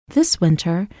This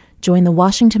winter, join the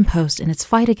Washington Post in its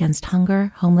fight against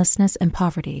hunger, homelessness, and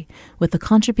poverty with a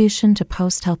contribution to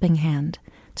Post Helping Hand.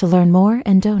 To learn more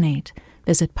and donate,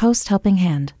 visit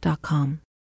posthelpinghand.com.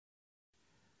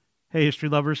 Hey, history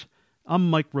lovers. I'm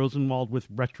Mike Rosenwald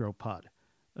with Retropod,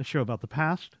 a show about the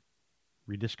past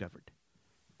rediscovered.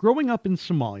 Growing up in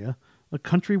Somalia, a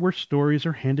country where stories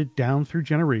are handed down through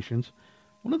generations,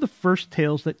 one of the first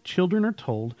tales that children are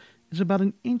told is about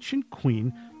an ancient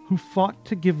queen who fought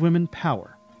to give women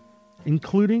power,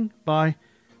 including by,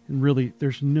 and really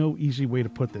there's no easy way to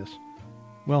put this,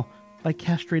 well, by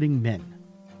castrating men.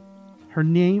 Her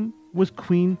name was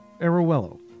Queen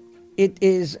Arawelo. It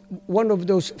is one of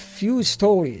those few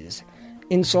stories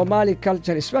in Somali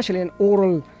culture, especially in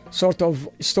oral sort of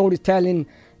storytelling,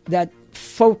 that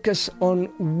focus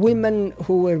on women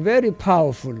who were very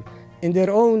powerful in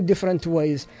their own different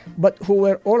ways, but who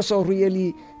were also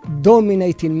really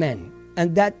dominating men.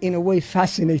 And that, in a way,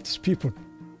 fascinates people.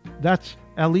 That's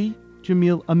Ali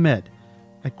Jamil Ahmed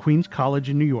at Queens College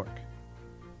in New York.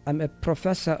 I'm a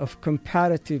professor of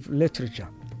comparative literature,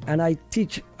 and I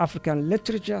teach African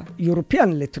literature,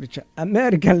 European literature,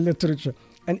 American literature,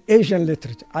 and Asian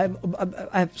literature.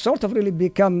 I've sort of really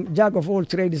become jack of all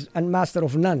trades and master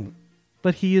of none.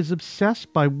 But he is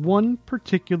obsessed by one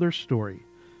particular story,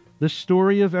 the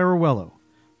story of Arawelo,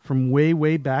 from way,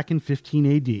 way back in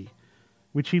 15 AD,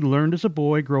 which he learned as a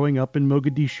boy growing up in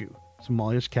Mogadishu,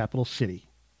 Somalia's capital city.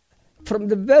 From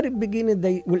the very beginning,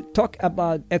 they will talk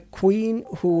about a queen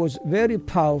who was very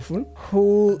powerful,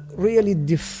 who really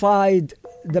defied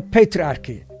the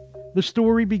patriarchy. The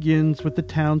story begins with the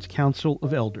town's council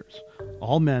of elders,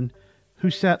 all men, who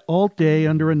sat all day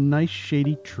under a nice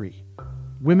shady tree.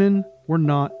 Women were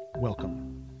not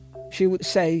welcome. She would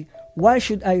say, why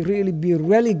should I really be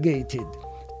relegated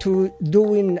to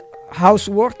doing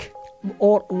housework?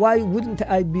 Or why wouldn't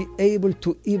I be able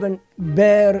to even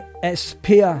bear a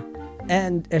spear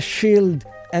and a shield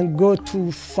and go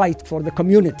to fight for the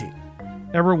community?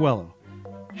 Arawelo.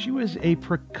 She was a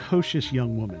precocious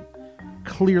young woman,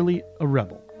 clearly a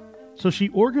rebel. So she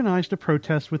organized a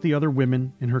protest with the other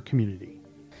women in her community.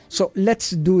 So let's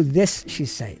do this, she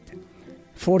said.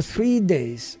 For 3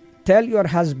 days, tell your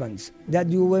husbands that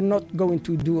you were not going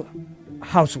to do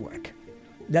housework,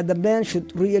 that the man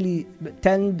should really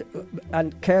tend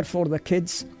and care for the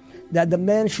kids, that the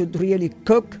man should really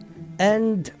cook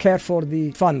and care for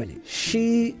the family.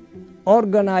 She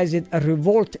organized a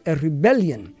revolt, a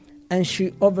rebellion, and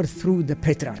she overthrew the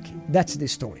patriarchy. That's the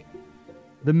story.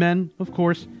 The men, of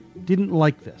course, didn't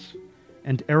like this,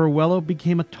 and Arawelo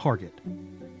became a target.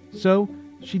 So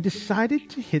she decided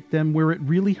to hit them where it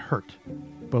really hurt,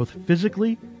 both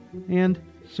physically and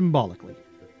symbolically.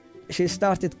 She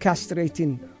started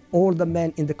castrating all the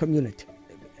men in the community,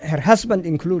 her husband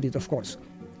included, of course.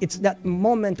 It's that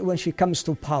moment when she comes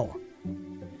to power.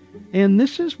 And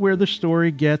this is where the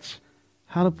story gets,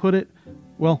 how to put it,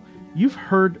 well, you've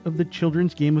heard of the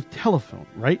children's game of telephone,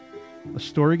 right? A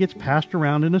story gets passed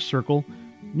around in a circle,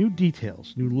 new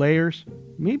details, new layers,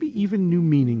 maybe even new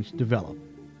meanings develop.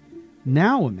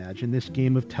 Now imagine this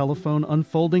game of telephone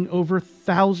unfolding over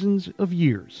thousands of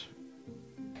years.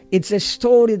 It's a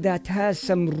story that has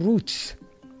some roots,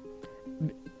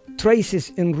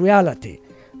 traces in reality,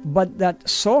 but that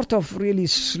sort of really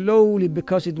slowly,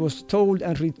 because it was told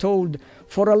and retold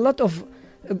for a lot of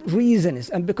reasons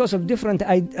and because of different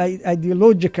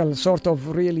ideological sort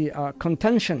of really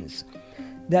contentions,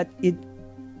 that it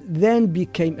then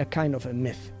became a kind of a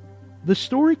myth. The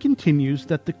story continues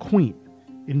that the queen,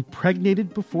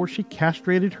 impregnated before she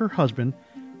castrated her husband,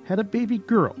 had a baby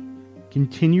girl,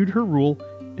 continued her rule,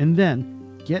 and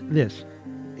then, get this,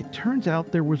 it turns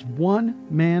out there was one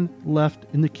man left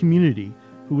in the community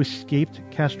who escaped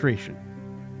castration.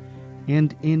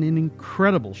 And in an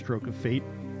incredible stroke of fate,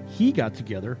 he got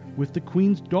together with the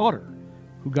queen's daughter,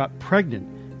 who got pregnant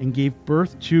and gave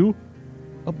birth to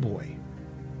a boy.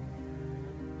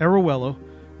 Arawelo,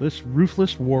 this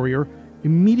ruthless warrior,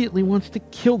 immediately wants to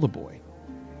kill the boy.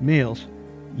 Males,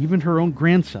 even her own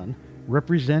grandson,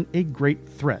 represent a great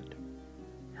threat.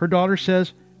 Her daughter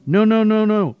says, "No, no, no,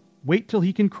 no, wait till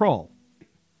he can crawl."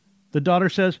 The daughter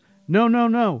says, "No, no,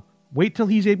 no, wait till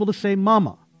he's able to say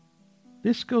mama."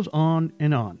 This goes on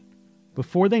and on.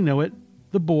 Before they know it,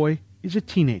 the boy is a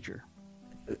teenager.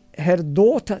 Her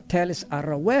daughter tells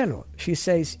Arawelo, she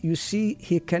says, "You see,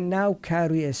 he can now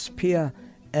carry a spear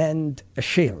and a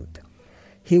shield.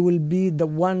 He will be the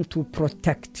one to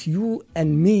protect you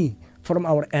and me from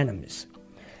our enemies."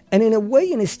 And in a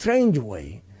way, in a strange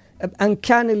way,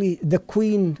 uncannily, the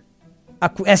queen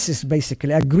acquiesces,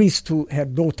 basically, agrees to her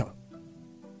daughter.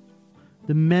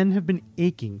 The men have been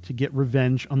aching to get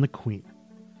revenge on the queen.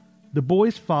 the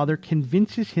boy's father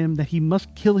convinces him that he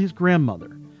must kill his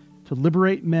grandmother to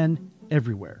liberate men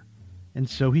everywhere. And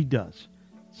so he does,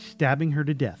 stabbing her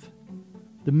to death.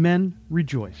 The men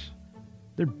rejoice.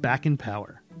 They're back in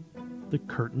power. The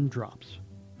curtain drops.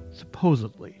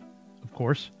 Supposedly, of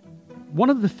course. One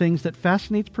of the things that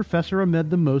fascinates Professor Ahmed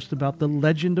the most about the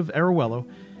legend of Arawelo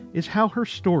is how her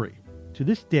story, to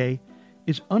this day,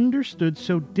 is understood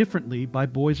so differently by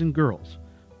boys and girls,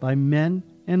 by men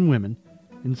and women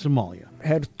in Somalia.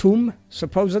 Her tomb,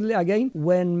 supposedly again,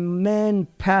 when men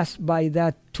pass by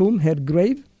that tomb, her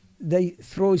grave, they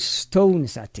throw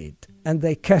stones at it and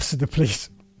they curse the place.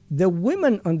 The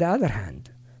women, on the other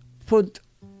hand, put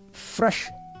fresh,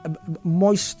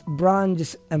 moist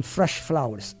branches and fresh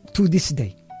flowers to this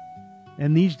day.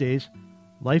 And these days,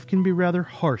 life can be rather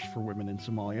harsh for women in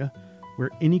Somalia, where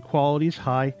inequality is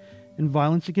high and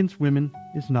violence against women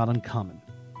is not uncommon.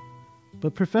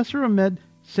 But Professor Ahmed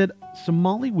said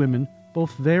Somali women,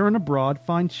 both there and abroad,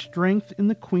 find strength in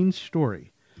the Queen's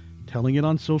story, telling it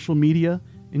on social media,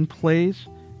 in plays,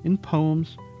 in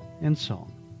poems, and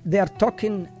song. They are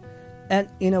talking, and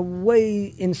in a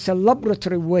way, in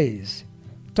celebratory ways,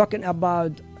 talking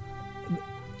about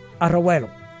Arawelo,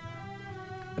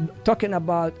 talking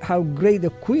about how great the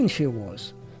Queen she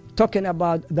was, talking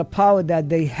about the power that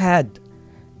they had.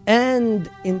 And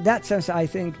in that sense, I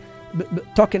think,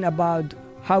 talking about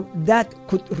how that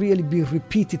could really be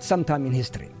repeated sometime in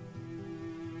history.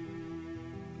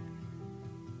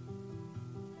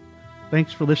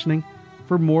 Thanks for listening.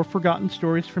 For more forgotten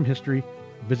stories from history,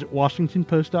 visit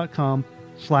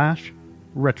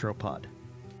WashingtonPost.com/retropod.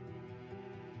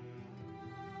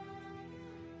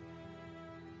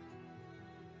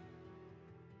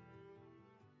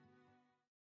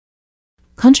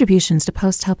 Contributions to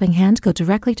Post Helping Hand go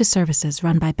directly to services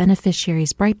run by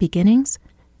beneficiaries Bright Beginnings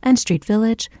and Street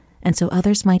Village, and So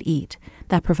Others Might Eat,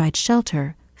 that provide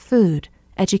shelter, food,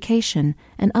 education,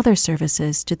 and other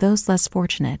services to those less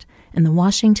fortunate in the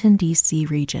Washington, D.C.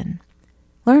 region.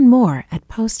 Learn more at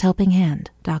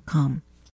posthelpinghand.com.